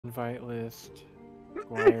Invite list.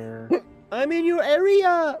 Square. I'm in your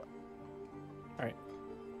area. Alright.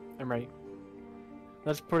 I'm ready.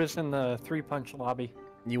 Let's put us in the 3-punch lobby.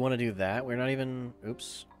 You want to do that? We're not even.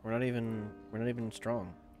 Oops. We're not even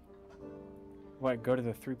strong. What? Go to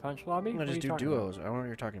the 3-punch lobby? I'm gonna What just are you do talking duos. I don't know what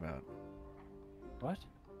you're talking about. about? What?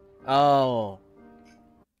 Oh.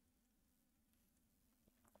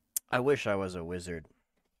 I wish I was a wizard.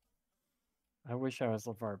 I wish I was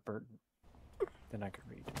LeVar Burton. Then I could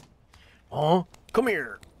read. Oh, come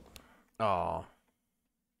here. Oh.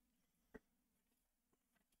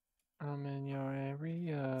 I'm in your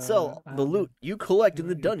area. Sell the loot you collect in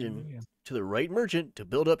the dungeon area. to the right merchant to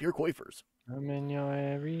build up your coifers. I'm in your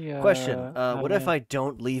area. Question: what if I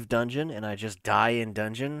don't leave dungeon and I just die in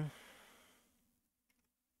dungeon?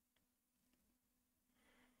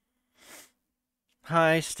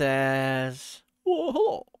 Hi, Staz. Oh,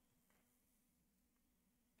 hello.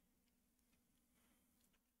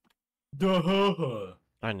 Duh.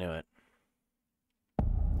 I knew it.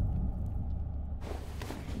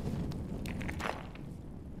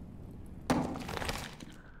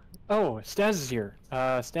 Oh, Staz is here.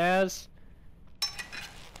 Staz.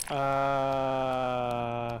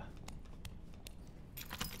 There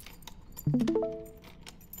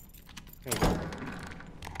you go.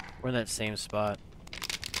 We're in that same spot.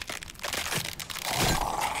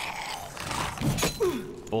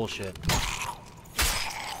 Bullshit.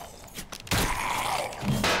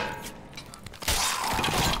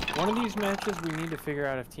 One of these matches, we need to figure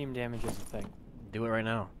out if team damage is a thing. Do it right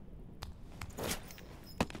now.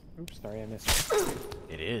 Oops, sorry, I missed it.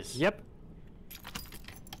 It is. Yep.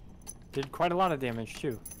 Did quite a lot of damage,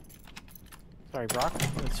 too. Sorry, Brock.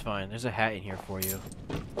 That's fine. There's a hat in here for you.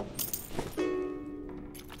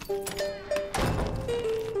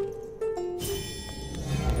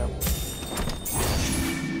 Yep.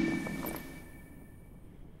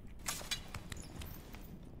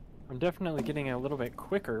 I'm definitely getting a little bit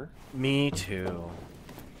quicker. Me too.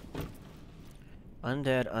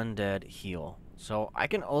 Undead, undead, heal. So I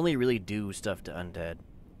can only really do stuff to undead.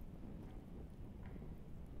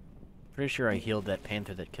 Pretty sure I healed that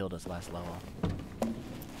panther that killed us last level.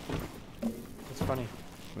 It's funny.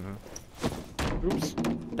 Mm-hmm. Oops.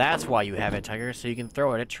 That's why you have it, Tiger, so you can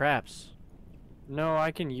throw it at traps. No, I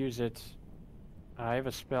can use it. I have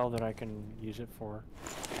a spell that I can use it for.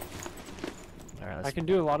 Alright, I can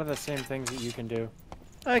do a lot of the same things that you can do.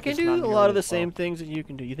 I can just do not a nearly lot of the as well. same things that you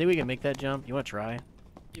can do. You think we can make that jump? You want to try?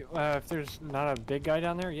 If there's not a big guy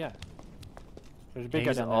down there, yeah. There's a big guy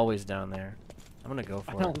He's down there. always down there. I'm gonna go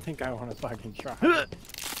I for don't it. think I want to fucking try. You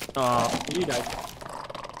died.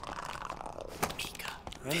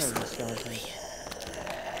 And there's a skeleton.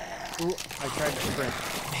 Ooh, I tried to sprint.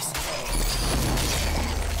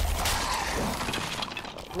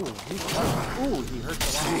 Ooh, he hurts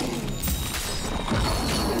a lot.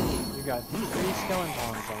 You got 3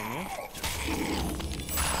 skeletons on you.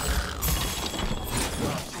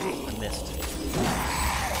 I missed.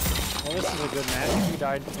 Well, this is a good match. You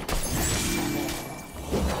died.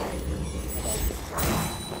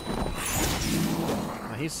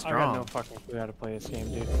 Oh, he's I got no strong. fucking clue how to play this game,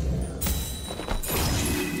 dude.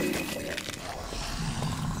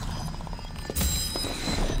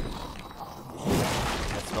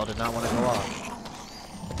 That spell did not want to go off.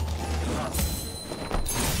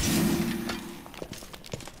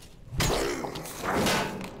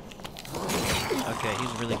 Okay,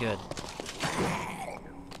 he's really good.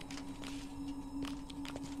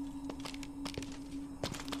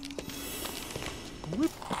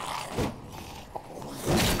 Whoop.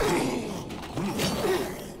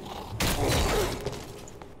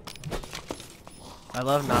 I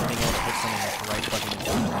love not being able to hit something that's right fucking in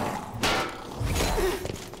front of me.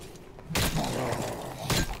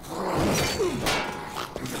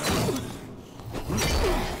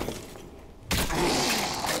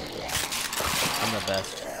 I'm the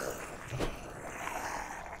best.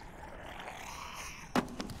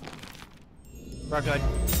 Rock died.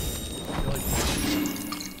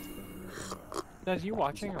 Guys, you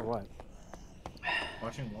watching or what?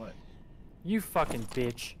 Watching what? You fucking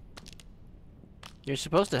bitch. You're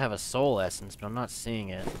supposed to have a soul essence, but I'm not seeing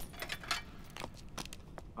it.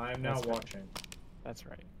 I am now That's right. watching. That's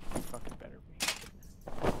right. You fucking better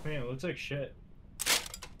be. Man, it looks like shit.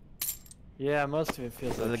 Yeah, most of it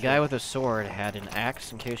feels like The shit. guy with the sword had an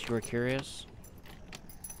axe, in case you were curious.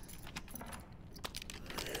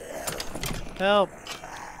 Help!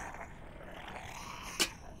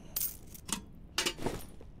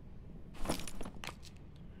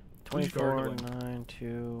 Who's 24, gargling? 9,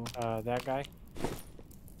 2. That guy?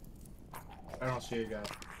 I don't see a guy.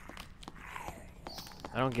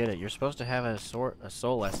 I don't get it. You're supposed to have a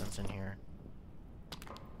soul essence in here.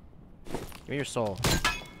 Give me your soul.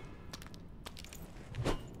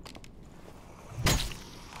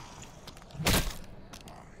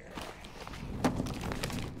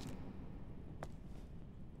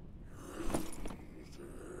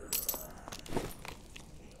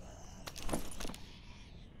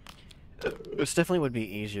 This definitely would be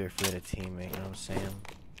easier if we had a teammate, you know what I'm saying?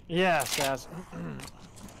 Yeah, Saz.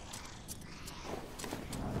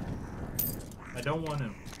 I don't want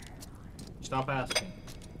him. Stop asking.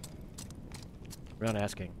 We're not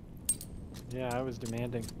asking. Yeah, I was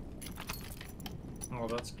demanding. Oh,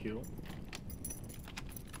 that's cute.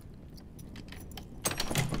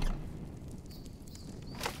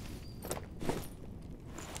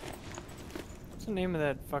 What's the name of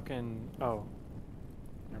that fucking... Oh.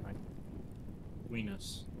 Never mind.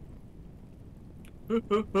 Weenus.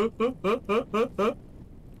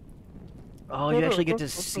 Oh, you actually get to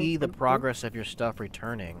see the progress of your stuff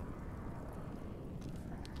returning.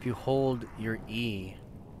 If you hold your E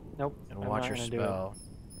Nope. and I'm watch not your gonna do it. spell.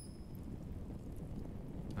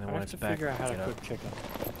 And then I when have it's to back, figure out how to pick it up. cook chicken.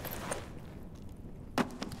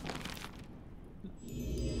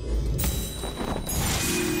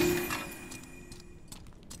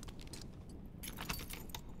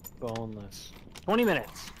 Boneless. 20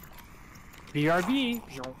 minutes. BRB.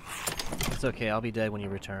 It's okay, I'll be dead when you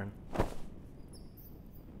return.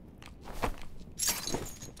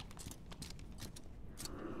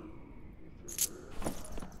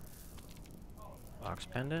 Ox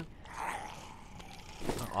pendant?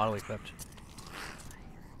 Oh, auto-equipped.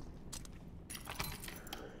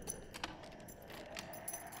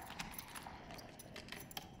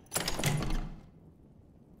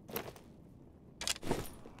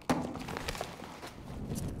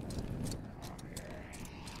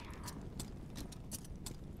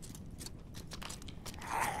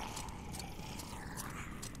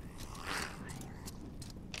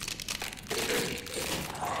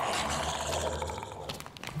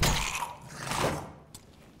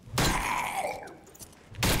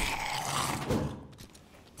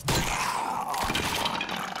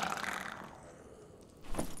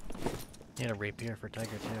 Need a rapier for Tiger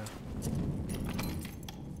too.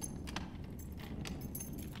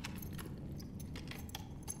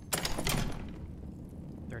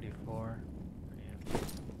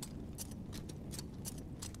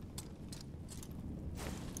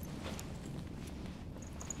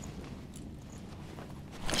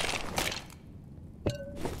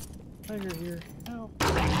 Tiger here. No.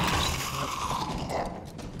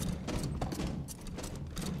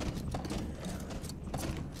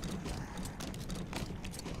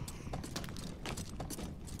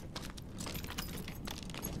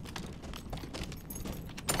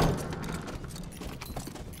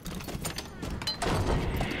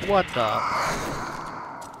 What the?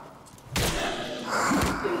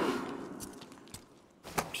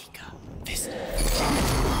 Mika, fist.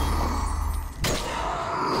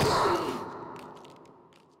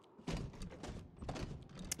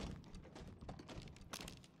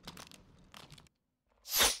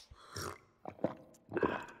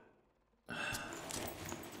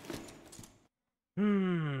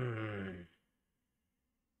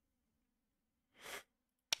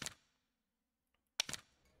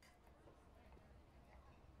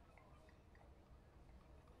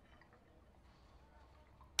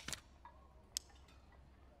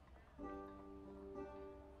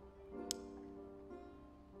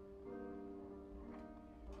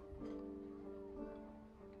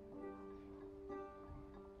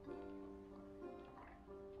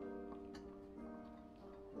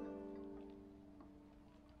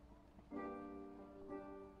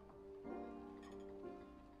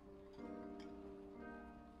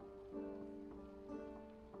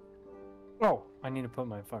 Oh, I need to put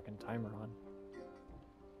my fucking timer on.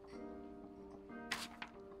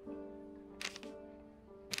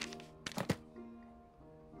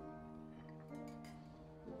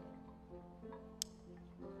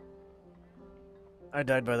 I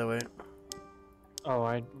died, by the way. Oh,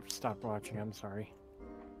 I stopped watching. I'm sorry.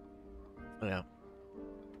 Yeah.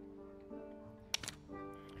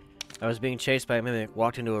 I was being chased by a mimic,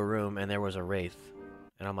 walked into a room, and there was a wraith.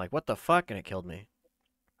 And I'm like, what the fuck? And it killed me.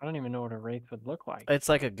 I don't even know what a wraith would look like. It's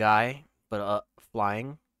like a guy, but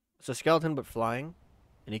flying. It's a skeleton, but flying.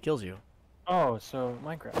 And he kills you. Oh, so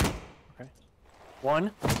Minecraft. Okay. 1,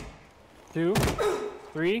 2,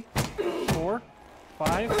 3, 4,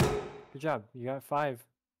 5. Good job. You got 5.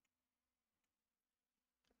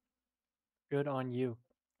 Good on you.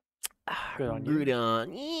 Good on you. Good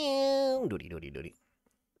on you. Doody, doody, doody.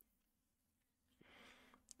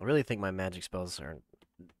 I really think my magic spells are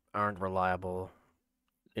aren't reliable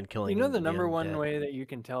in killing. You know the number undead. one way that you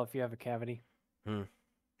can tell if you have a cavity?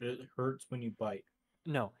 It hurts when you bite.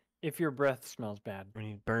 No, if your breath smells bad. When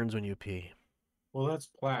it burns when you pee. Well, that's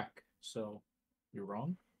plaque, so you're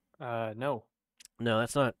wrong. No. No,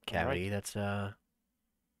 that's not cavity. That's something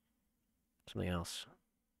else.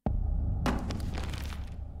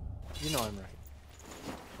 You know I'm right.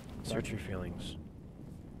 Search your feelings.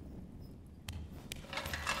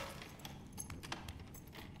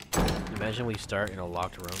 Imagine we start in a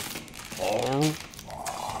locked room. Oh!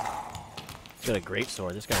 He's got a great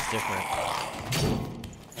sword. This guy's different.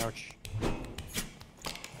 Ouch.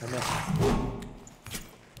 I missed.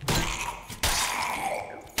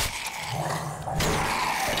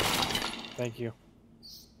 Thank you.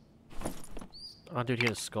 Oh, dude, he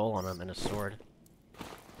had a skull on him and a sword.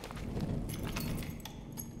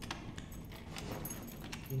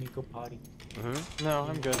 You need to go potty. No,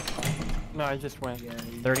 I'm good. No, I just went. Yeah.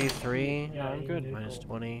 33. Yeah, I'm good. Minus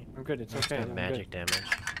 20. I'm good. It's That's okay. got I'm magic good. damage.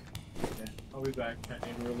 Okay. I'll be back. I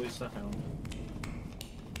need to release the hound.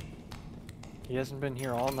 He hasn't been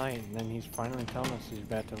here all night, and then he's finally telling us he's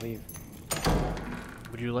about to leave.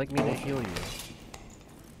 Would you like me to heal you?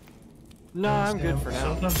 No, I'm good for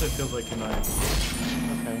now. Sometimes it feels like a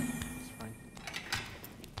knife. Okay, it's fine.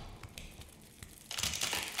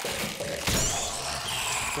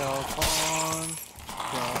 Skeleton.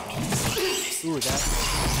 Ooh, that.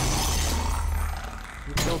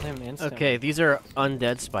 You killed him instantly. Okay, these are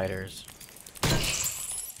undead spiders.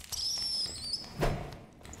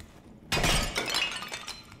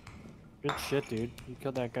 Good shit, dude. You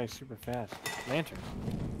killed that guy super fast. Lantern.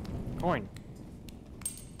 Coin.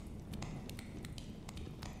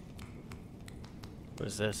 What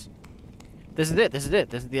is this? This is it. This is it.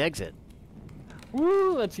 This is the exit.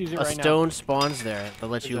 Woo! Let's use it A right now. stone spawns there that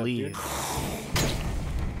lets Good you job, dude. leave.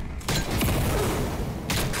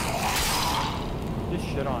 Just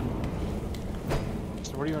shit on.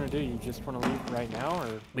 So what do you want to do? You just want to leave right now,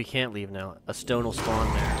 or? We can't leave now. A stone will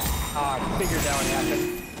spawn there. Ah, I figured that would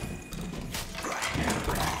happen.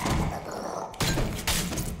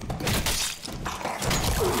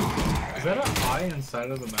 Is that an eye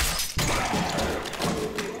inside of the map?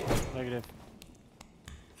 Negative.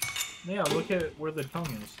 Yeah, look at where the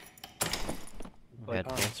tongue is. Bad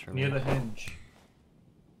dance for Near me. the hinge.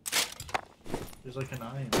 There's like an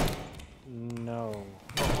eye in it. No.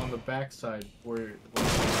 No, on the back side where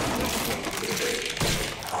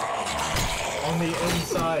on the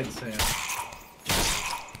inside, Sam.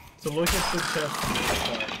 So look at the chest on the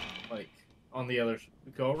side, like on the other.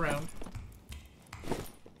 Go around.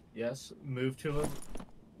 Yes, move to the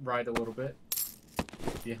right a little bit.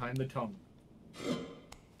 Behind the tongue.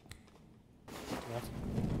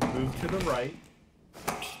 Move to the right.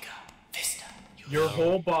 Your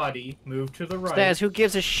whole body, move to the right. Staz, who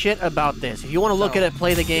gives a shit about this? If you want to look at it,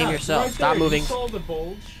 play the game Yeah, yourself. right Stop there, moving. You saw the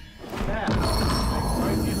bulge. That. Like,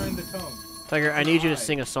 right behind the tongue. Tiger, I need you to Eye.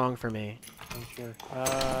 sing a song for me. I'm sure.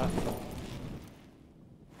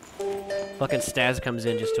 Fucking Staz comes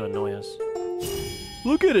in just to annoy us.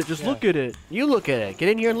 Look at it, just look at it. You look at it. Get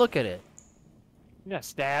in here and look at it. Yeah,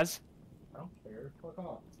 Staz. I don't care. Fuck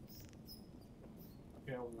off.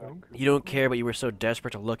 Okay, You don't care, but you were so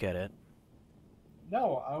desperate to look at it.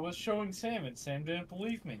 no, I was showing Sam and Sam didn't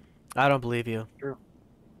believe me. I don't believe you. True.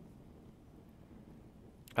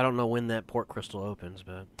 I don't know when that port crystal opens,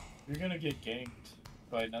 but You're gonna get ganked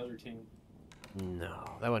by another team. no,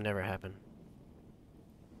 that would never happen.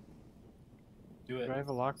 Do Do I it. have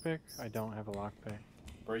a lockpick? I don't have a lockpick.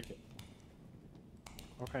 Break it.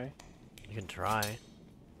 Okay. You can try.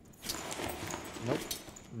 Nope.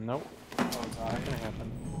 Nope. Oh, not gonna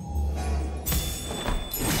happen.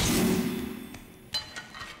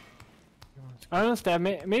 I don't know, Stab.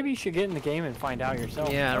 Maybe you should get in the game and find out yourself.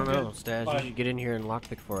 Yeah, I don't Okay, know, Staz. You fine. should get in here and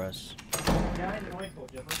lockpick for us. Yeah, I know. I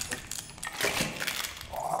told you.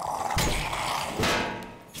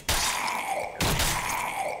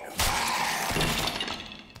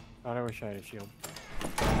 God, I wish I had a shield.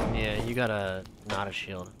 Yeah, you gotta not a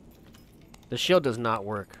shield. The shield does not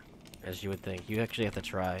work, as you would think. You actually have to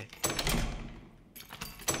try.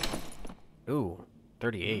 Ooh,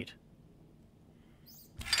 38.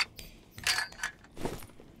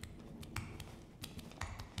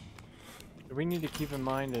 Do we need to keep in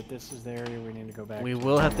mind that this is the area we need to go back We to?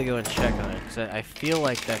 will have to go and check on it, because I feel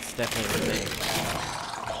like that's definitely the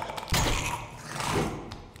thing.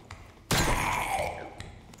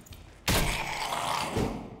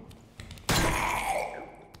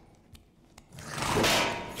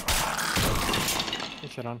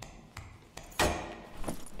 Get shit on.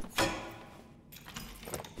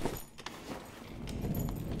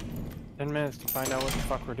 10 minutes to find out what the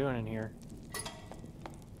fuck we're doing in here.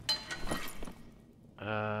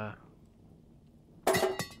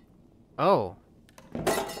 Oh.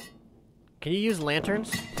 Can you use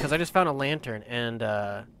lanterns? Because I just found a lantern and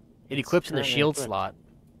it equips in the currently shield equipped. slot.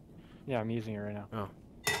 Yeah, I'm using it right now. Oh.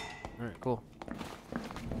 Alright, cool.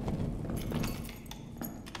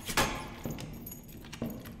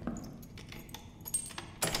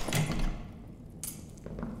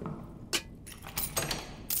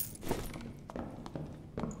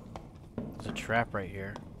 There's a trap right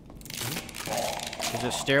here. There's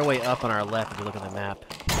a stairway up on our left if you look at the map.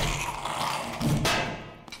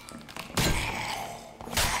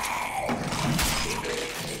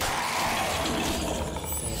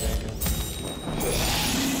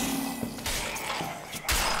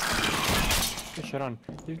 Good shit on.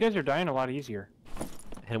 These guys are dying a lot easier.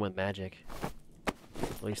 Hit him with magic.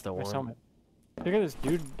 At least the Nice one. helmet. Look at this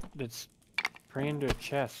dude that's praying to a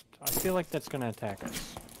chest. I feel like that's gonna attack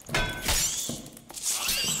us.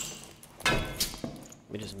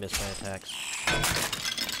 We just missed my attacks.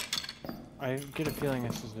 I get a feeling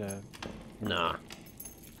this is a... Nah.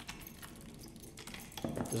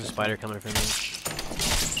 There's a spider coming for me.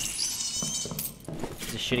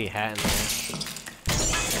 There's a shitty hat in there.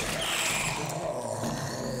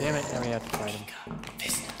 Damn it, now we have to fight him.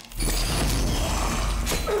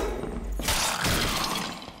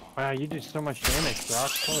 Wow, you did so much damage,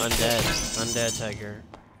 Brock. Holy Undead. shit. Undead tiger.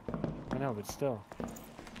 I know, but still.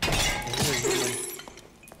 This is a human.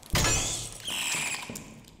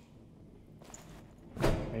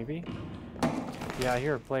 Maybe? Yeah, I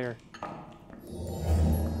hear a player.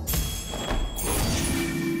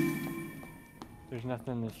 There's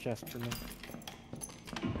nothing in this chest for me.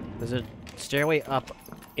 There's a stairway up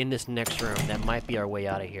in this next room that might be our way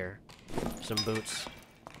out of here. Some boots.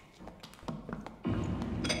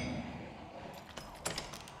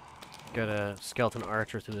 Got a skeleton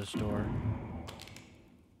archer through this door.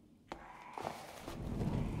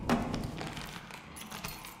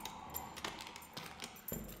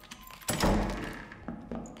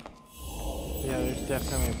 Yeah, there's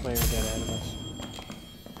definitely a player dead ahead of us.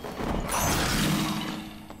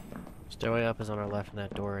 Stairway up is on our left in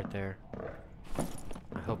that door right there.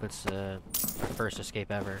 I hope it's our first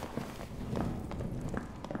escape ever.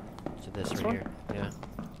 So this right one? here. Yeah.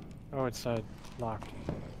 Oh, it's locked.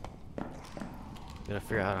 Gotta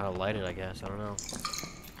figure out how to light it, I guess. I don't know.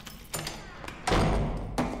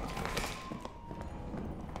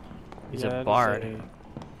 He's Yeah, a that is bard.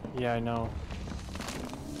 Yeah, I know.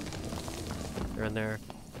 They're in there.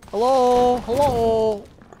 Hello? Hello?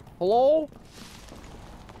 Hello?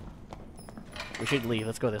 We should leave.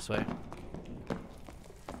 Let's go this way.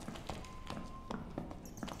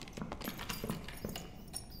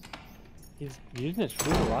 He's using his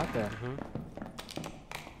food a lot there.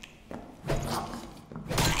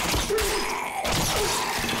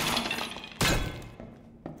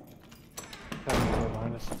 Got a player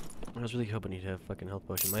behind us. I was really hoping he'd have a fucking health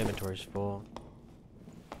potion. My inventory's full.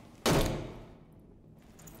 Need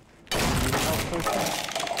a health potion?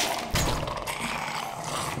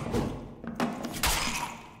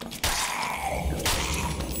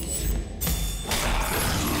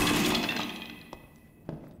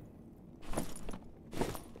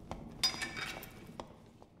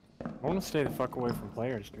 I want to stay the fuck away from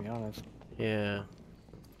players, to be honest. Yeah.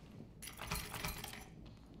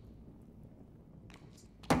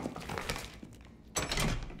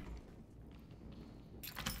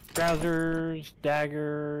 Trousers,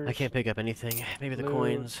 daggers. I can't pick up anything. Maybe the Loot.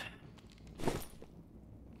 coins.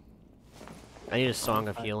 I need a song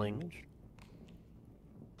of healing.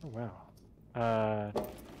 Oh wow.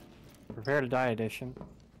 Prepare to die edition.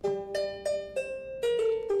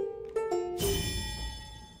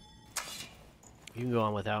 You can go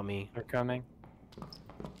on without me. They're coming.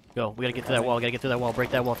 Go. We gotta get through that wall. We gotta get through that wall.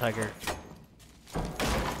 Break that wall, Tiger.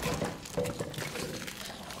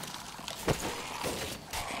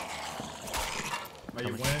 Are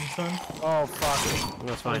you winning, son? Oh fuck.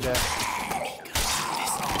 That's fine. I'm dead.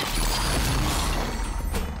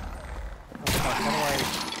 Oh, fuck, how do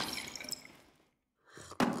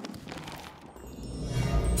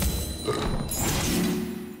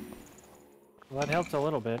Well, that helped a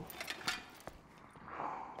little bit.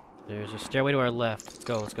 There's a stairway to our left. Let's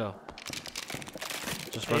go. Let's go.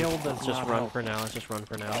 Just run. Ale does Let's just not run help. for now. Let's just run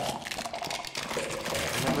for now.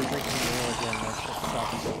 I'm never drinking the ale again. That shit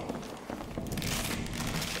sucks.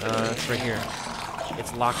 It's right here.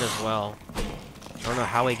 It's locked as well. I don't know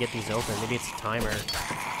how we get these open. Maybe it's a timer.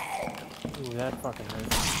 Ooh, that fucking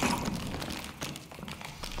hurts.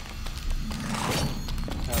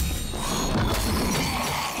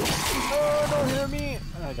 Oh, don't hear me!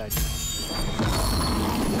 I died.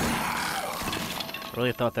 I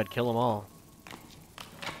really thought that'd kill them all.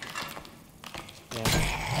 Yeah.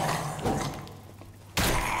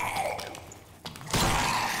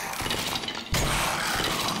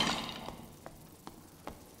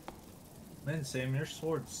 Man, Sam, your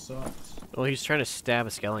sword sucks. Well, he's trying to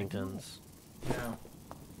stab skeletons. Yeah.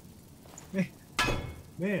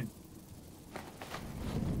 Man.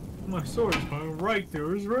 My sword's going right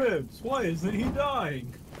through his ribs. Why isn't he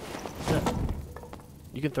dying?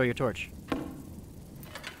 You can throw your torch.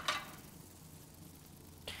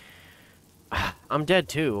 I'm dead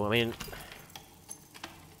too. I mean...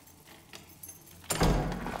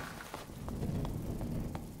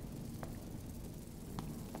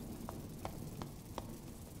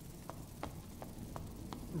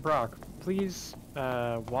 Brock, please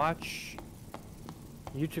watch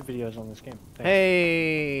YouTube videos on this game. Thanks.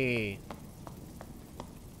 Hey!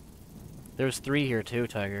 There's 3 here too,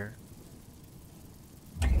 Tiger.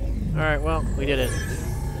 Alright, well, we did it.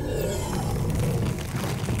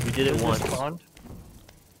 We did it Does once. this spawn?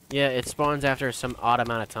 Yeah, it spawns after some odd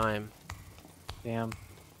amount of time. Damn.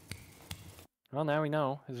 Well, now we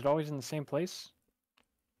know. Is it always in the same place?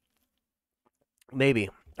 Maybe.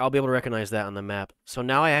 I'll be able to recognize that on the map. So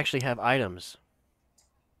now I actually have items.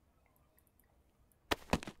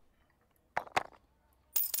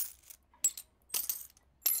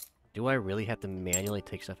 Do I really have to manually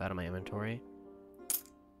take stuff out of my inventory?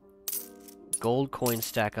 Gold coins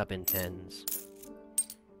stack up in 10s.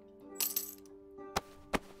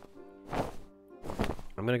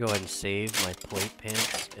 I'm gonna go ahead and save my plate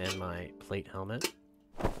pants and my plate helmet.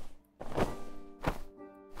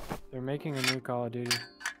 They're making a new Call of Duty.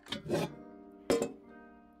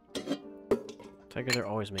 Tiger, they're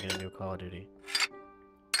always making a new Call of Duty.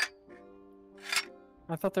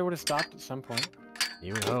 I thought they would have stopped at some point.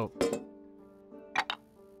 You would hope.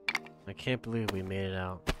 I can't believe we made it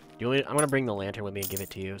out. Do you want me I'm gonna bring the lantern with me and give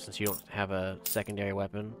it to you, since you don't have a secondary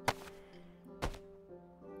weapon.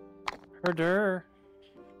 Herder.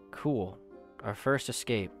 Cool. Our first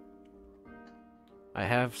escape. I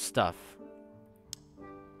have stuff.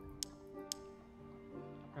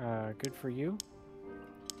 Good for you.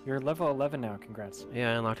 You're level 11 now, congrats.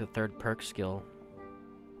 Yeah, I unlocked a 3rd perk skill.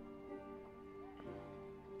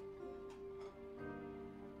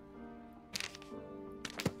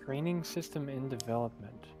 Training system in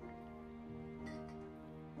development.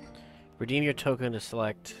 Redeem your token to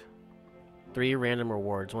select 3 random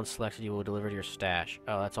rewards. Once selected, you will deliver to your stash.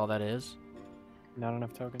 Oh, that's all that is? Not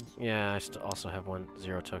enough tokens. Yeah, I also have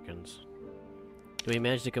 0 tokens. Do we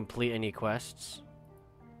manage to complete any quests?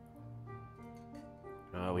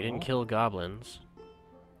 We didn't kill goblins.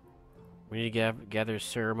 We need to gather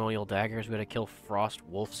ceremonial daggers. We gotta kill frost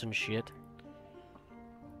wolves and shit.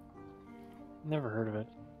 Never heard of it.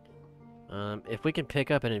 If we can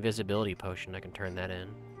pick up an invisibility potion, I can turn that in.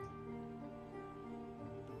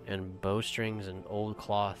 And bowstrings and old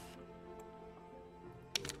cloth.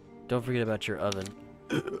 Don't forget about your oven.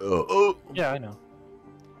 Yeah, I know.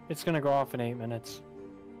 It's gonna go off in 8 minutes.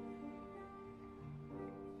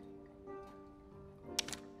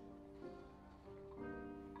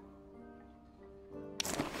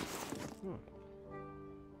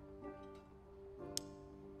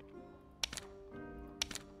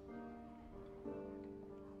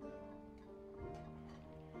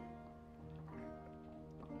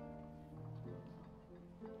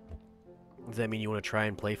 Does that mean you want to try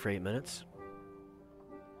and play for 8 minutes?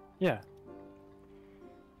 Yeah.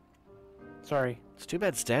 Sorry. It's too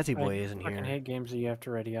bad Stazzy Boy isn't I fucking here. hate games that you have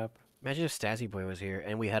to ready up. Imagine if Stazzy Boy was here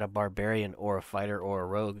and we had a barbarian or a fighter or a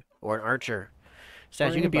rogue or an archer.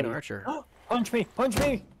 Staz, you could be an archer. Oh, punch me! Punch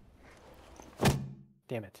me!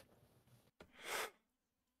 Damn it.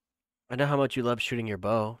 I know how much you love shooting your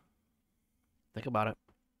bow. Think about it.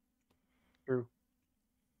 True.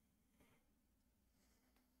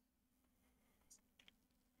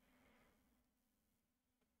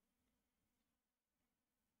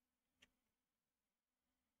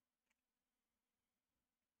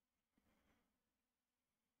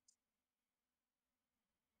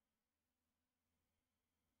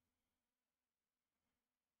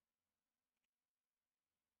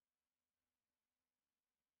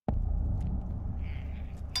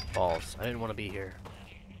 False. I didn't want to be here.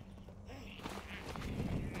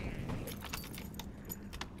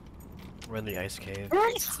 We're in the ice cave.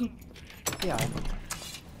 Yeah.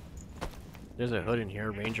 There's a hood in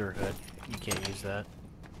here, ranger hood. You can't use that.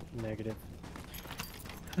 Negative.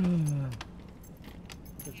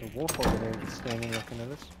 There's a wolf over there that's standing looking at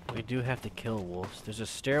us. We do have to kill wolves. There's a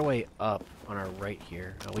stairway up on our right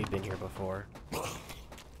here. Oh, we've been here before.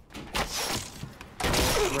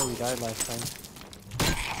 where we died last time.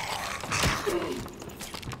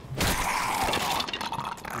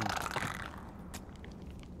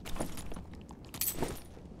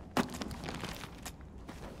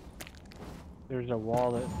 There's a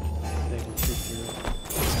wall that they can shoot through.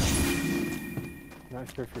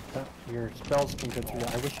 Not sure if your spells can go through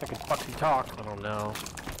that. I wish I could fucking talk. I don't know.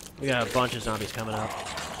 We got a bunch of zombies coming up.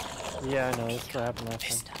 Yeah, I know. That's what happened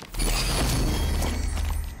last time.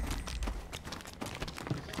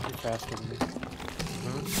 You're faster than me.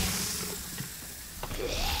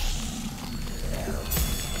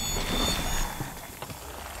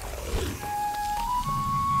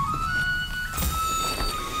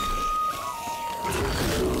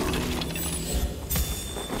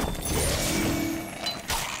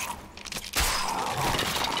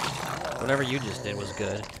 Whatever you just did was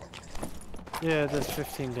good. Yeah, that's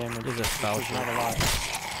 15 damage. This is a spell which is not a lot.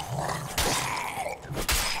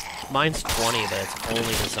 Mine's 20, but it's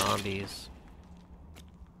only to zombies.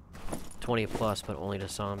 20 plus, but only to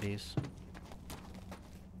zombies.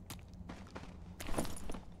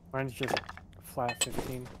 Mine's just flat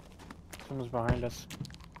 15. Someone's behind us.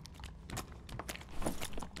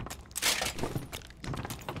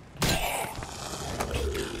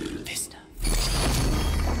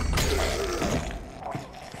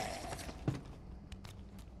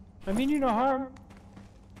 I mean you no harm.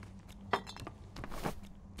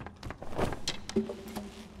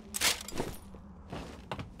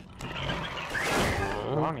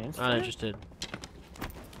 Wrong answer. Not interested.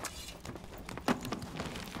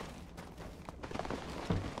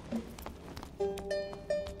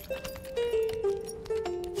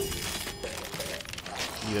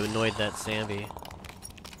 You annoyed that Zambi.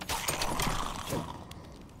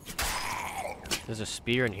 There's a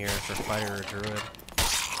spear in here for fighter or druid.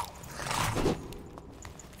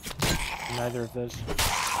 Neither of those.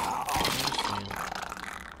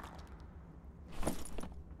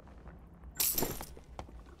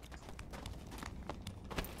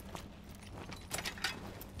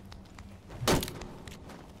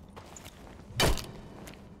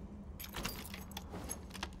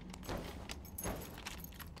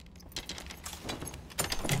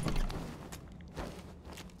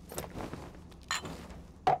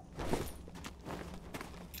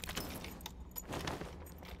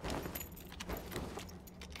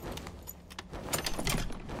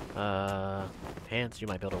 Pants you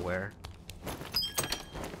might be able to wear.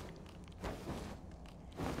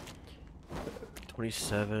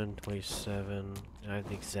 27, 27. I have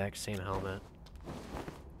the exact same helmet.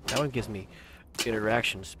 That one gives me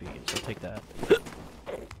interaction speed, so I'll take that.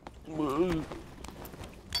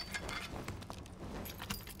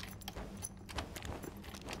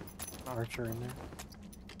 Archer in there.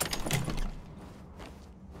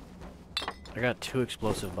 I got 2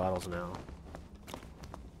 explosive bottles now.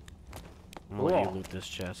 I'm gonna let you Cool. loot this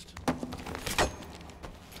chest. And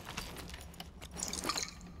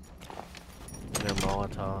they're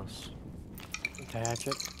Molotovs. To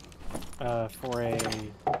hatchet. For a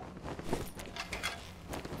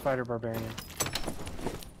fighter barbarian.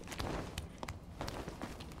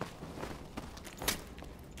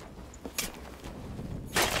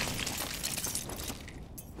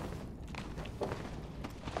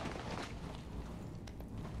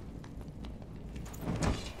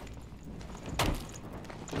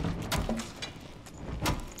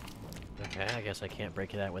 Okay, I guess I can't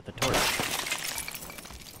break that with the torch.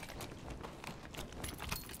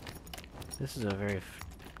 This is a very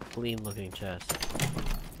clean looking chest.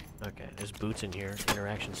 Okay, there's boots in here.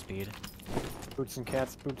 Interaction speed. Boots and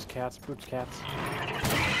cats, boots, cats, boots, cats.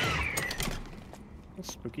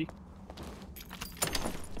 That's spooky.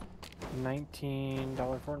 $19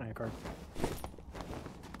 Fortnite card.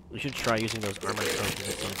 We should try using those armored trophies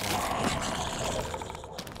at some point.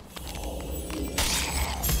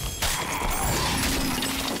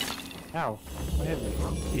 Ow. What hit me?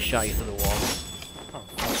 He shot you through the wall. Oh,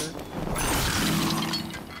 fucker.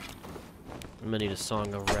 I'm gonna need a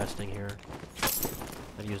song of resting here.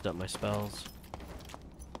 I've used up my spells.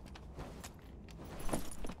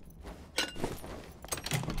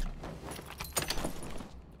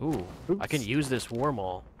 Ooh, I can Oops. use this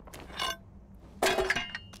wormhole.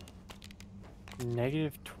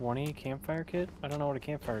 -20 campfire kit? I don't know what a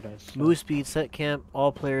campfire does. so- Move speed, set camp,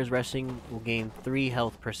 all players resting will gain 3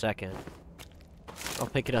 health per second. I'll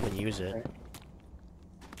pick it up and use it. Right.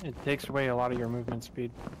 It takes away a lot of your movement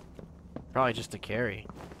speed, Probably just to carry.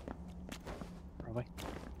 probably.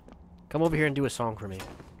 Come over here and do a song for me.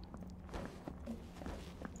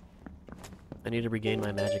 I need to regain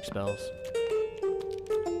my magic spells.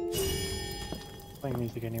 Playing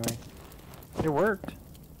music anyway. It worked.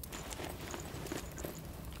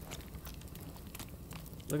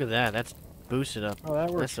 Look at that. That's boosted up. Oh, that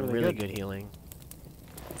works That's some really good healing.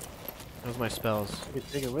 Those my spells. We could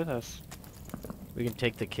take it with us. We can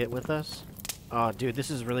take the kit with us? Oh, dude, this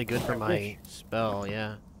is really good for my spell,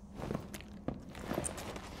 yeah.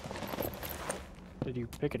 Did you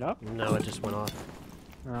pick it up? No, it just went off.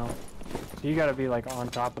 No. So you gotta be like on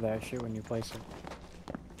top of that shit when you place it.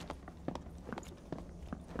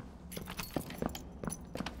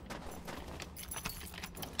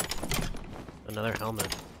 Another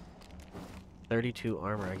helmet. 32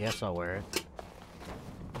 armor. I guess I'll wear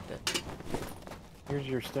it. Here's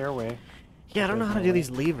your stairway. Yeah, I don't know how to There's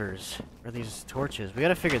do no way. these levers or these torches. We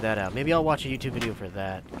gotta figure that out. Maybe I'll watch a YouTube video for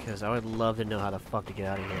that, because I would love to know how the fuck to get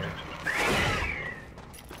out of here.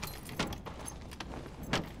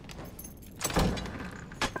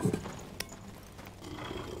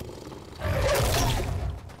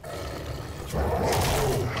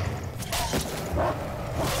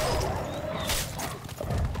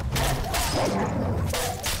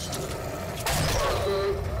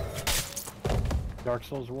 Dark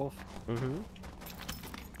Souls Wolf. Mm-hmm.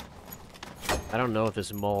 I don't know if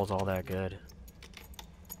this mole's all that good.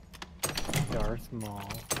 Darth Maul.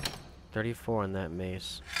 34 on that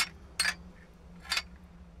mace.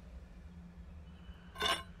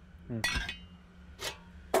 I'm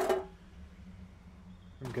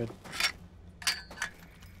good.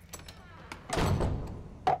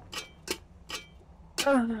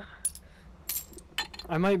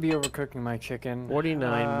 I might be overcooking my chicken.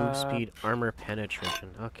 49 move speed, armor penetration.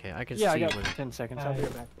 Okay, I can Yeah, I see got when... 10 seconds. I'll be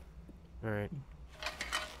right back. Alright.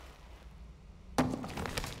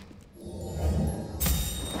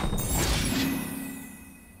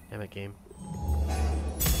 Damn it, game.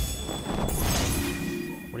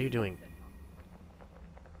 What are you doing?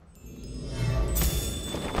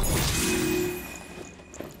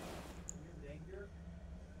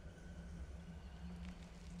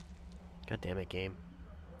 God damn it, game.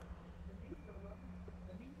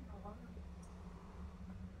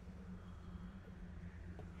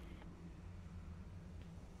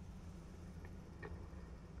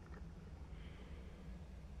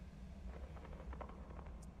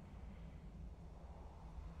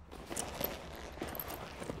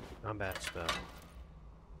 Combat spell.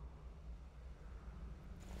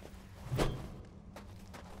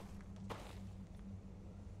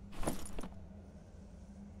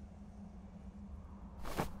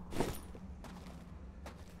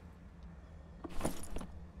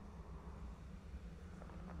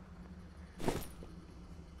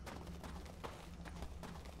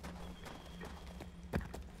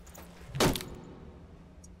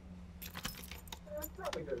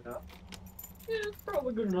 Probably good enough. Yeah, it's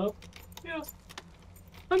probably good enough. Yeah.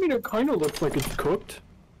 I mean, it kind of looks like it's cooked.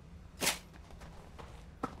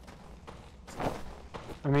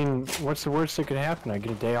 I mean, what's the worst that could happen? I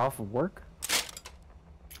get a day off of work?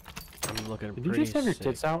 I'm looking Did pretty you just have your sick.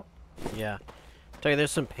 tits out? Yeah. Tell you,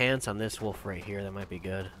 there's some pants on this wolf right here that might be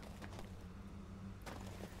good.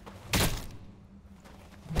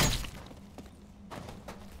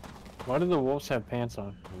 Why do the wolves have pants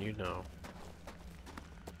on? You know.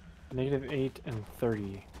 -8 and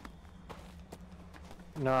 30.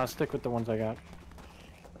 No, I'll stick with the ones I got.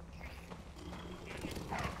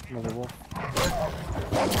 Another wolf.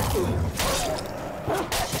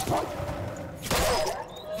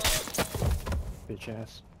 Bitch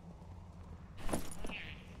ass.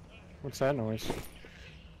 What's that noise?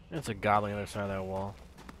 It's a goblin on the other side of that wall.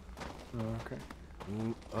 Oh, okay.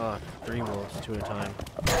 3 wolves, 2 at a time.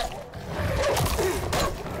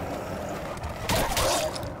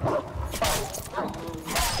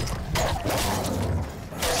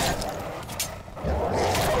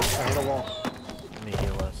 I hit a wall. Let me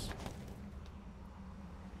heal us.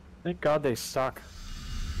 Thank God they suck.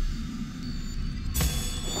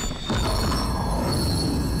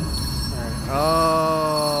 Alright.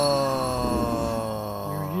 Oh.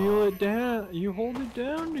 You heal it down. You hold it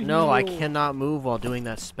down to No, I heal. cannot move while doing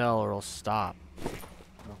that spell or it'll stop.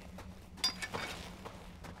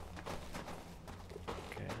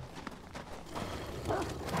 Okay.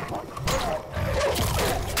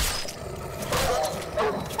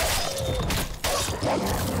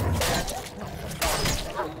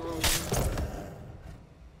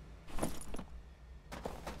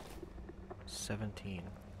 $17.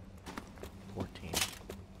 $14.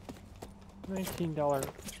 $19.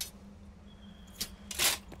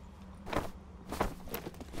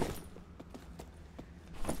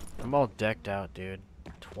 I'm all decked out, dude.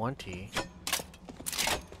 20.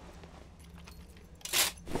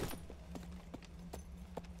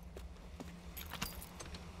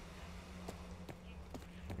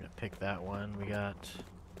 I'm gonna pick that one. We got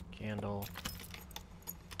candle.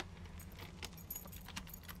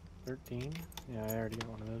 13? Yeah, I already got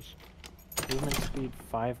one of those. Movement speed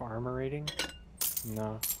 5, armor rating?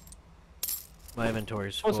 No. My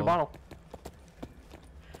inventory's Oh, it's a full. bottle.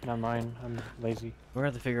 Not mine. I'm lazy. We're gonna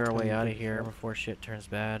have to figure our way Couldn't out of dig it here up. before shit turns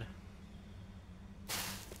bad.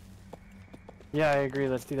 Yeah, I agree.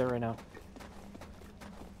 Let's do that right now.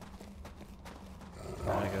 I'm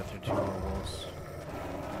gonna go through 2 more walls.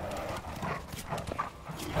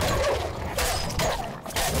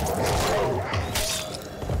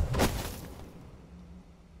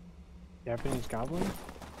 Japanese goblin?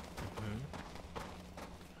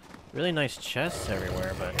 Really nice chests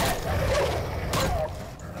everywhere, but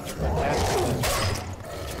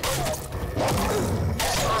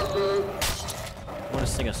want to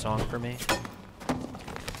sing a song for me?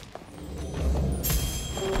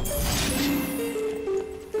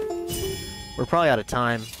 We're probably out of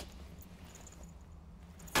time.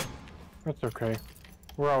 That's okay.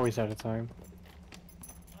 We're always out of time.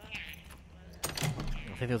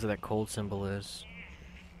 I think that's what that cold symbol is.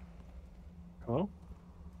 Hello?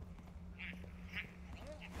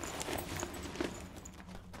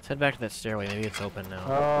 Let's head back to that stairway. Maybe it's open now.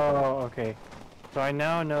 Oh, okay. So I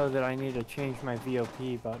now know that I need to change my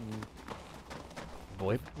VOP button.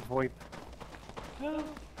 VoIP? VoIP.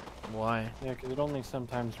 Why? Yeah, because it only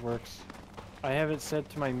sometimes works. I have it set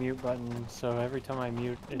to my mute button, so every time I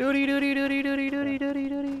mute it... Doody doody doody doody doody doody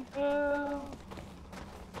doody.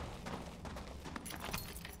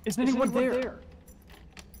 Is anyone there?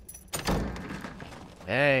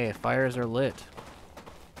 Hey, fires are lit.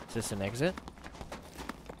 Is this an exit?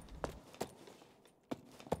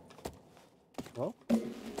 Well,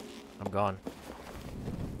 I'm gone.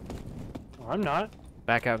 I'm not.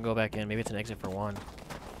 Back out and go back in. Maybe it's an exit for 1.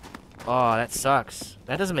 Oh, that sucks.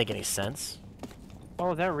 That doesn't make any sense.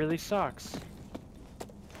 Oh, that really sucks.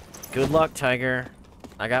 Good luck, Tiger.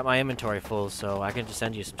 I got my inventory full, so I can just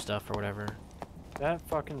send you some stuff or whatever. That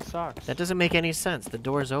fucking sucks. That doesn't make any sense. The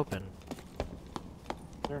door's open.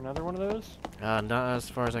 Is there another one of those? Not as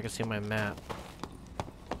far as I can see on my map.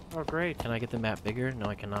 Oh, great. Can I get the map bigger? No,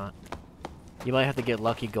 I cannot. You might have to get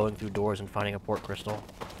lucky going through doors and finding a port crystal.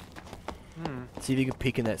 Hmm. See if you can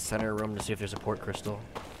peek in that center room to see if there's a port crystal.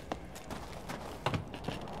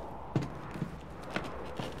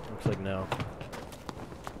 Looks like no.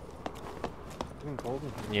 It's getting cold in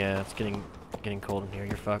here. Yeah, it's getting cold in here.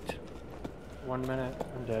 You're fucked. 1 minute,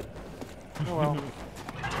 I'm dead. Oh well.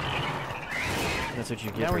 That's what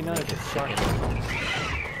you get Now for we know naked it's sucking. chicken.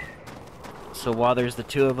 So while there's the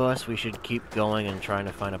 2 of us, we should keep going and trying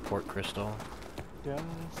to find a port crystal. Just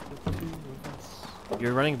the 2 of us.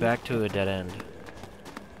 You're running back to a dead end.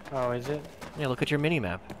 Oh, is it? Yeah, look at your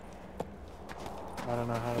mini-map. I don't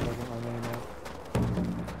know how to look at my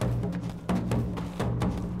mini-map.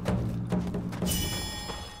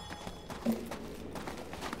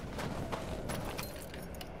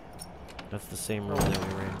 That's the same room that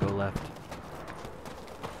we were in. Go left.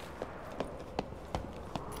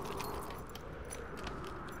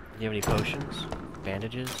 Do you have any potions?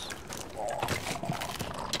 Bandages?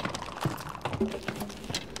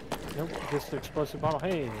 Nope, just the explosive bottle.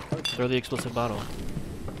 Hey, Throw the explosive bottle.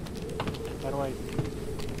 how do I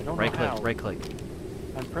don't Right know click, how. right click.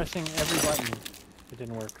 I'm pressing every button. It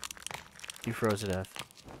didn't work. You froze to death.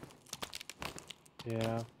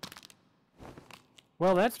 Yeah.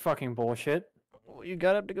 Well, that's fucking bullshit. Well, you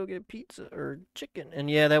got up to go get pizza or chicken. And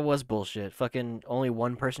yeah, that was bullshit. Fucking only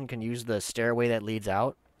one person can use the stairway that leads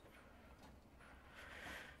out.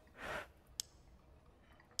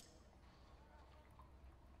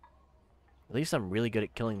 At least I'm really good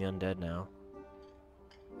at killing the undead now.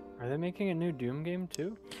 Are they making a new Doom game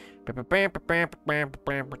too? There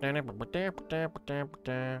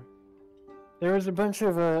was a bunch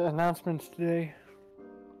of announcements today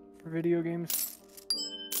for video games.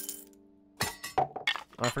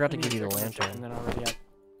 Oh, I forgot to give you the And lantern. then already up.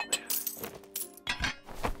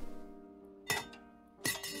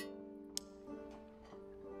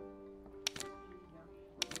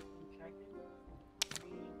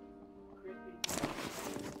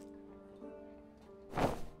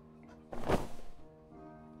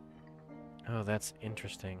 Oh, that's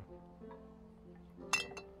interesting.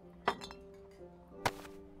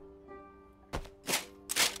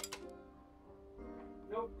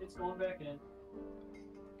 Nope, it's going back in.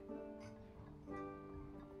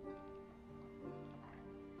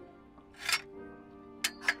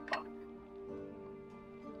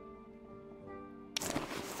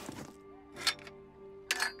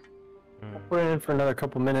 Put it in for another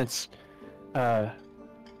couple minutes. The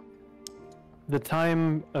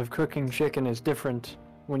time of cooking chicken is different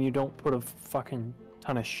when you don't put a fucking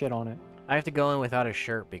ton of shit on it. I have to go in without a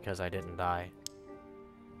shirt because I didn't die.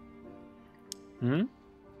 Hmm?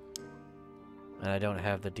 And I don't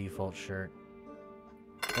have the default shirt.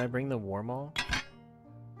 Can I bring the Warmaul?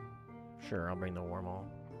 Sure, I'll bring the Warmaul.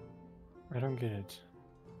 I don't get it.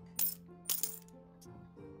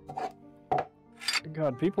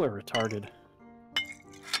 God, people are retarded.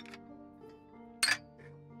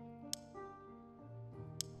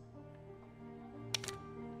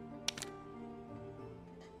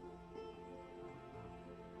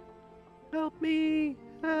 Help me!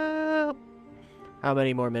 Help! How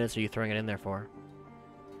many more minutes are you throwing it in there for?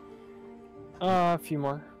 A few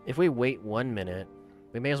more. If we wait 1 minute,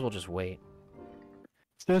 we may as well just wait.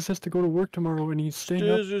 Stas has to go to work tomorrow and he's staying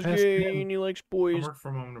up past 10. He likes I boys. work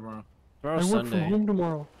from home tomorrow. Tomorrow's I work Sunday. from home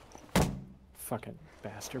tomorrow. Fucking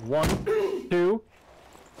bastard. 1, 2,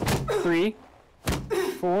 3,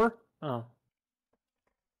 4. Oh.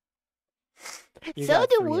 You So got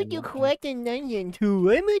the 3 wood in you there. collect in dungeon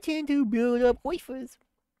too. I'm trying to build up wafers.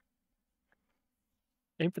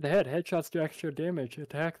 Aim for the head. Headshots do extra damage.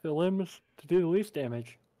 Attack the limbs to do the least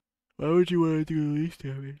damage. Why would you want to do the least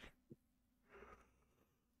damage?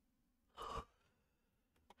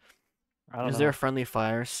 I don't Is know. there a friendly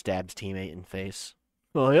fire? Stabs teammate in face.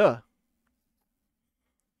 Oh yeah.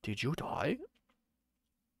 Did you die?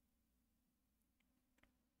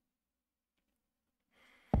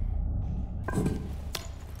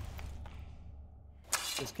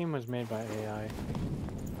 This game was made by AI.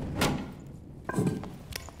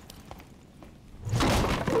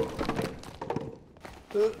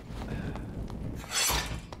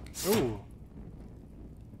 Ooh.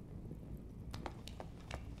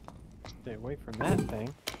 Stay away from that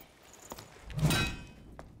thing.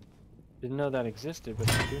 Didn't know that existed, but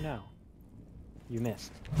you do now. You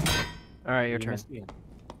missed. Alright, your You turn. missed again.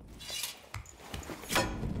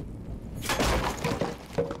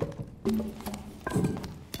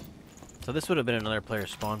 So this would have been another player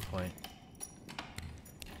spawn point.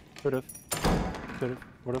 Could've. Could've.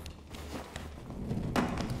 Would've.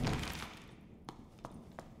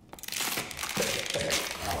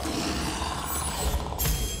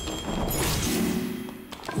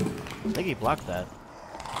 I think he blocked that.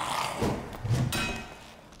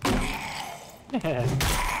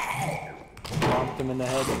 Bonked him in the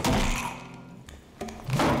head.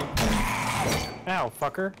 Ow,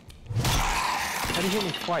 fucker. How'd he hit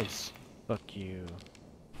me twice? Fuck you.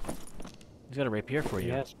 He's got a rapier for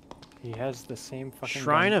you. He has the same fucking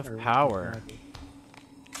Shrine gun, of or- Power.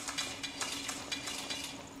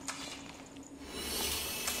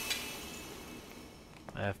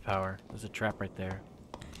 I have power. There's a trap right there.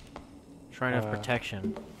 Shrine of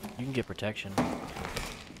Protection. You can get protection.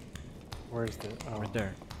 Where's the... Oh. Right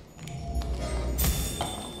there.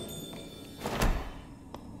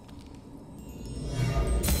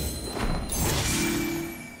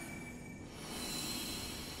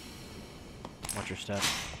 Watch your step.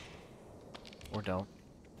 Or don't.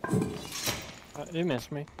 It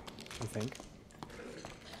missed me, I think.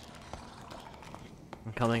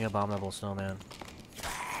 Incoming abominable snowman.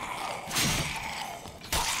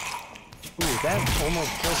 Ooh, that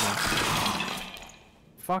almost killed me.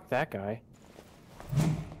 Fuck that guy.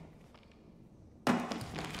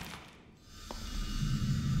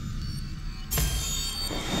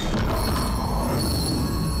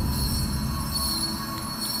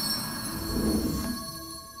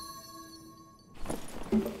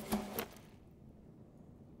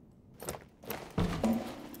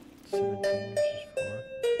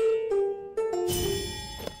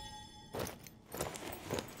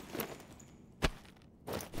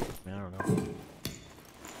 I don't know.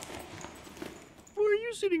 Why are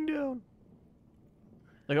you sitting down?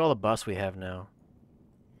 Look at all the buffs we have now.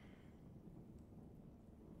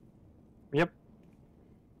 Yep.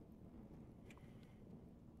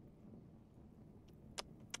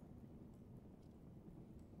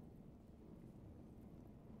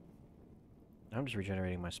 I'm just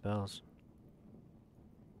regenerating my spells.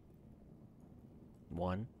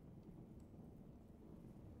 1.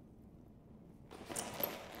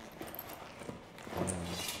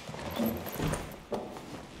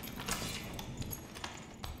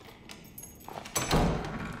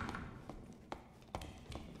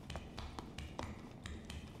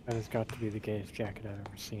 That has got to be the gayest jacket I've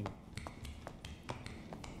ever seen.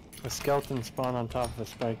 A skeleton spawn on top of a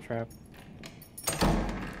spike trap.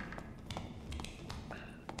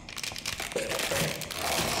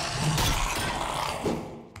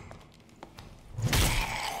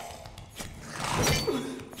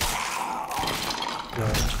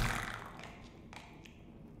 Good.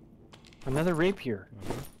 Another rapier.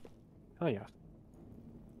 Hell yeah.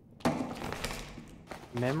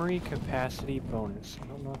 Memory capacity bonus. I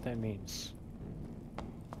don't know what that means.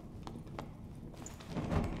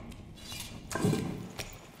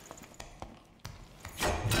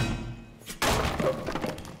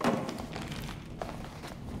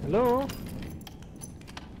 Hello?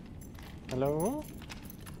 Hello?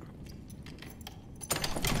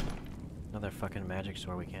 Another fucking magic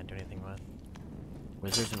sword we can't do anything with.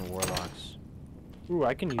 Wizards and warlocks. Ooh,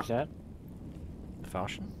 I can use that. The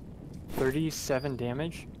falchion? 37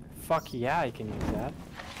 damage? Fuck yeah, I can use that.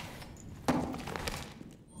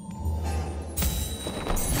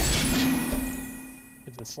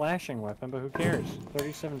 It's a slashing weapon, but who cares?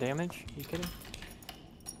 37 damage? You kidding?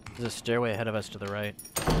 There's a stairway ahead of us to the right.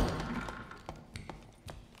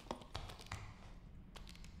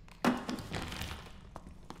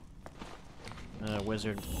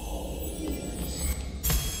 Wizard.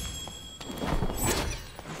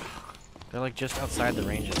 They're like just outside the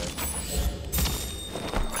range of it.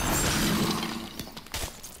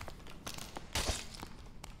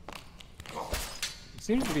 He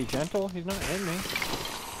seems to be gentle. He's not hitting me.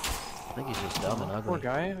 I think he's just dumb and ugly. Poor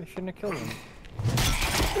guy. I shouldn't have killed him.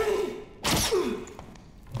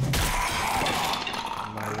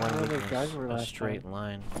 My Where one those guys were weakness, a last straight time.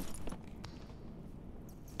 line.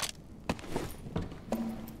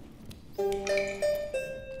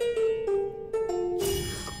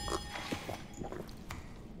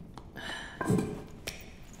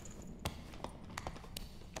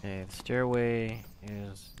 Okay, the stairway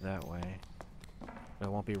is that way. But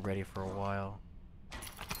it won't be ready for a while.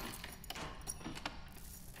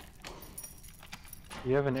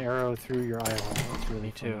 You have an arrow through your eye hole. That's really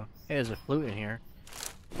Me funny. too. Hey, there's a flute in here.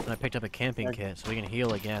 And I picked up a camping Okay. kit so we can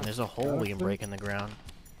heal again. There's a hole we can flute? break in the ground.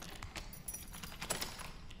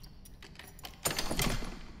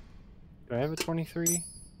 Do I have a 23?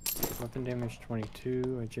 Weapon damage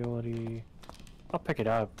 22, agility. I'll pick it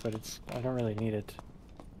up, but I don't really need it.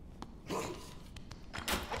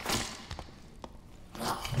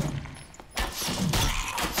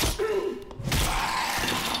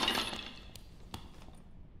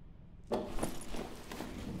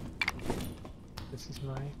 This is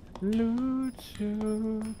my loot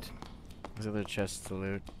suit. There's other chests to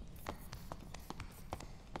loot.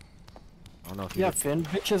 I don't know if you Yeah, get- Finn,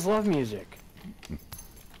 bitches love music.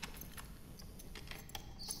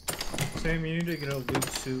 Sam, you need to get a loot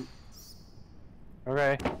suit.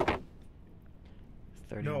 Okay.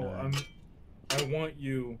 39. No, I want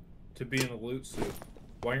you to be in a loot suit.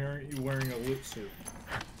 Why aren't you wearing a loot suit?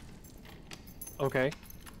 Okay.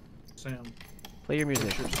 Sam, Play your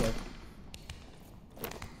music. fix your stuff.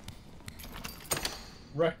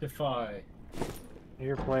 Rectify.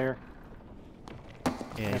 Here, player.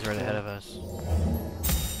 Yeah, he's right ahead of us.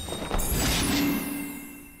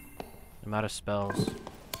 I'm out of spells.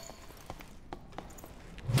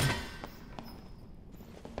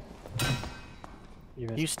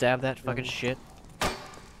 Can you stab that fucking shit?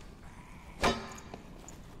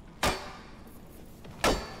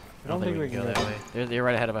 I don't think we can go that way. They're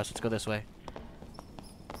right ahead of us. Let's go this way.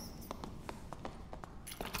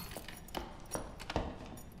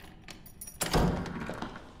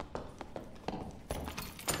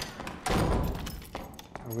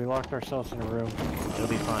 We locked ourselves in a room. It'll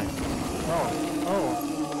be fine.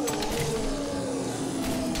 Oh.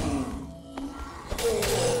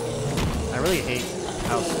 I really hate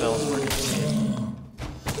how spells work in this game.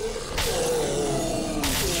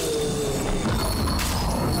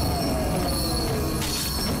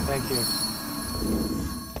 Thank you.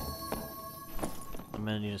 I'm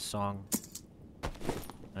gonna need a song.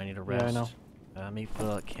 I need a Yeah, rest. I know. Let me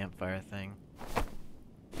put a campfire thing.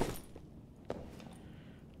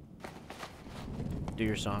 Do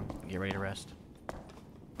your song. Get ready to rest.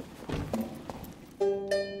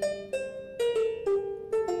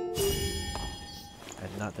 I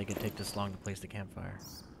did not think it'd take this long to place the campfire.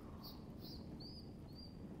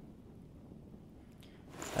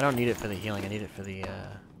 I don't need it for the healing, I need it for the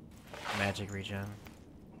magic regen.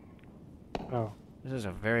 Oh. This is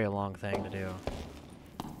a very long thing to do.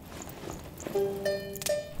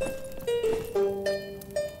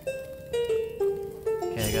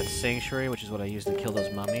 Okay, I got Sanctuary, which is what I use to kill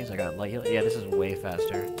those mummies. I got Light Heal. Yeah, this is way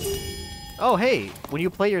faster. Oh, hey! When you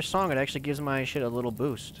play your song, it actually gives my shit a little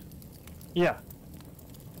boost. Yeah.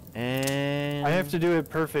 And... I have to do it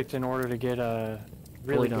perfect in order to get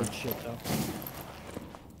really done. good shit, though.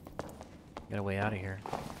 Get a way out of here.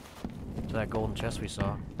 To that golden chest we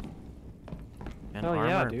saw. And Hell armor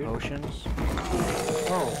yeah, and dude. potions.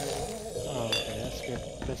 Oh. Oh, okay, that scared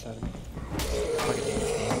the piss out of me. Fucking hate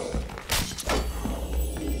this game.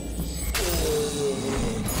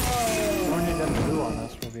 Don't need them blue on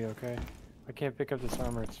us, we'll be okay. I can't pick up this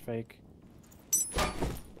armor, it's fake.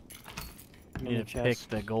 You need to pick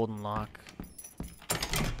the golden lock.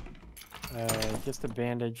 Just a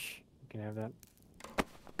bandage. You can have that.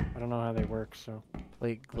 I don't know how they work, so. Plate I'll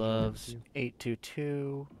give it to gloves. you.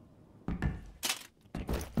 822.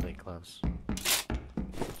 gloves.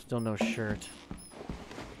 Still no shirt.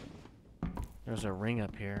 There's a ring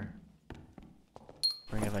up here.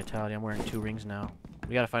 Ring of Vitality. I'm wearing 2 rings now.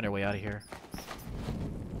 We gotta find our way out of here.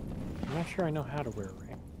 I'm not sure I know how to wear a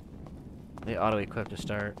ring. They auto-equip to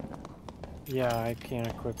start. Yeah, I can't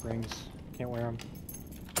equip rings. Can't wear them.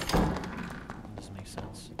 Doesn't make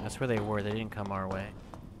sense. That's where they were. They didn't come our way.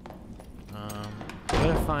 We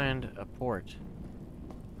gotta find a port.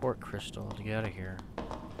 Port crystal to get out of here.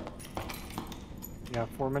 You got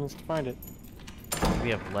 4 minutes to find it. We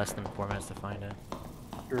have less than 4 minutes to find it.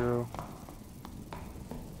 True.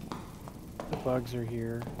 The bugs are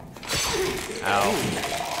here. Ow.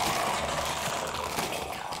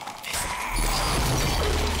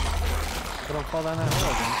 I don't fall down that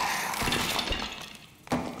hole again.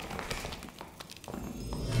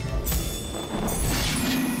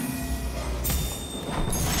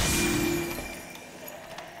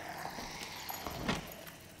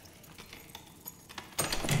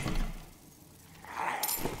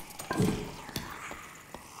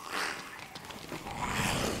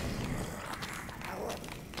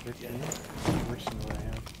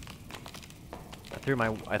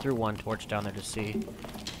 I threw one torch down there to see.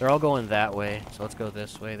 They're all going that way, so let's go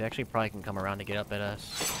this way. They actually probably can come around to get up at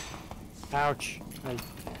us. Ouch! I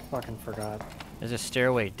fucking forgot. There's a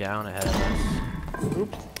stairway down ahead of us.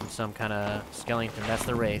 Oops. And some kind of skeleton. That's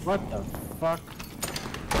the Wraith. What the fuck?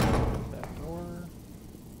 That door.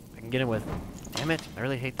 I can get in with... Damn it, I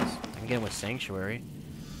really hate this. I can get in with Sanctuary.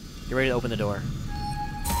 Get ready to open the door.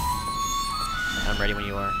 I'm ready when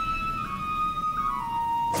you are.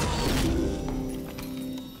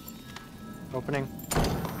 Opening.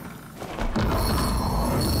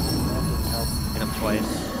 Hit him twice.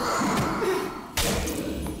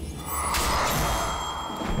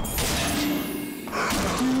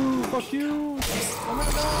 Fuck you! I'm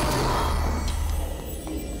gonna die!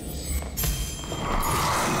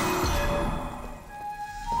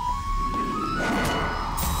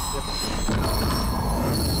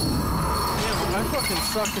 Damn, I fucking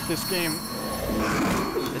suck at this game.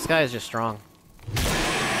 This guy is just strong.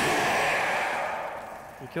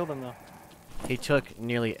 You killed him though. He took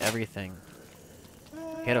nearly everything.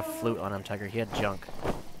 He had a flute on him, Tiger. He had junk.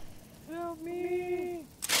 Help me!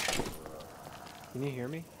 Can you hear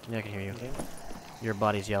me? Yeah, I can hear you. Okay. Your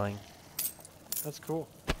body's yelling. That's cool.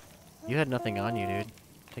 You had nothing on you, dude.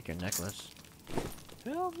 Take your necklace.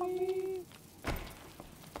 Help me!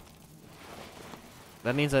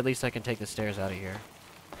 That means at least I can take the stairs out of here.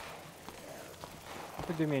 That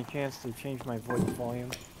would give me a chance to change my voice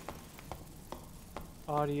volume.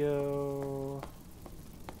 Audio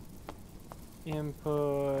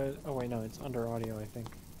input. Oh wait, no, it's under audio, I think.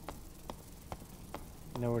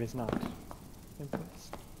 No, it is not. Inputs.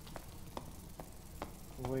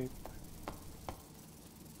 Wait.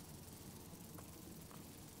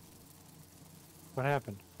 What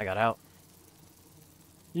happened? I got out.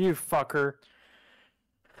 You fucker.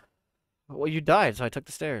 Well, you died, so I took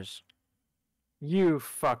the stairs. You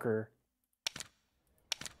fucker.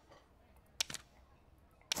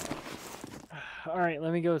 Alright,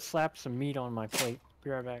 let me go slap some meat on my plate. Be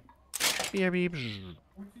right back. BRB.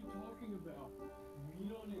 What's he talking about?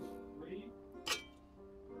 Meat on his plate?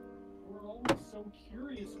 We're always so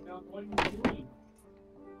curious about what he's doing.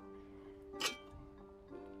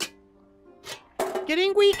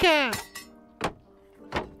 Getting weaker!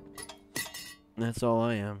 That's all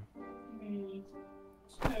I am. Meat.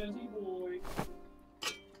 Snazzy boy.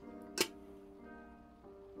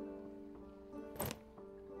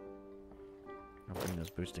 I'll bring those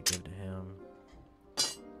boots to give to him.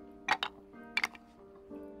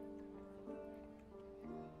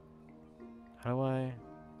 How do I...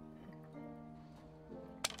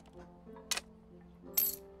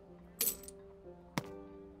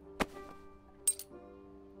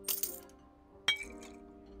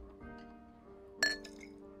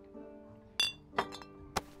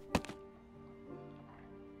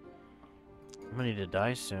 I'm gonna need to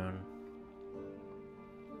die soon.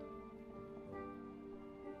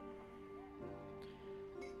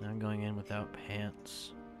 Now I'm going in without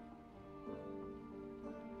pants.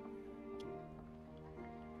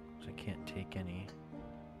 'Cause I can't take any.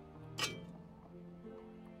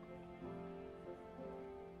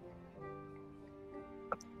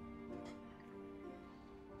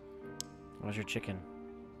 How's your chicken?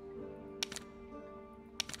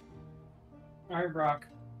 Alright, Brock.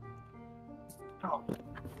 Oh.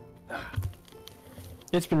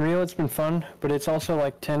 It's been real, it's been fun, but it's also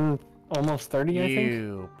like 10, almost 30, I think.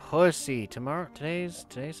 You pussy. Today's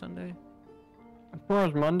Sunday?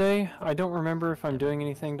 Tomorrow's Monday. I don't remember if I'm doing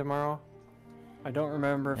anything tomorrow. I don't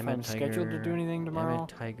remember if Damn it, I'm scheduled to do Tiger. anything tomorrow.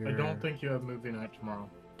 Damn it, Tiger. I don't think you have movie night tomorrow.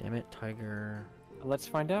 Damn it, Tiger. Let's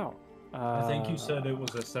find out. I think you said it was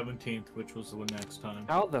the 17th, which was the next time.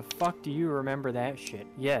 How the fuck do you remember that shit?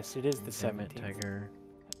 Yes, it is the Damn 17th. it, Tiger.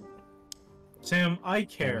 Sam, I Damn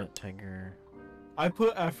care. it, Tiger. I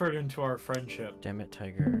put effort into our friendship. Damn it,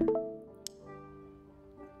 Tiger.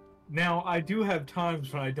 Now, I do have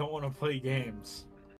times when I don't want to play games.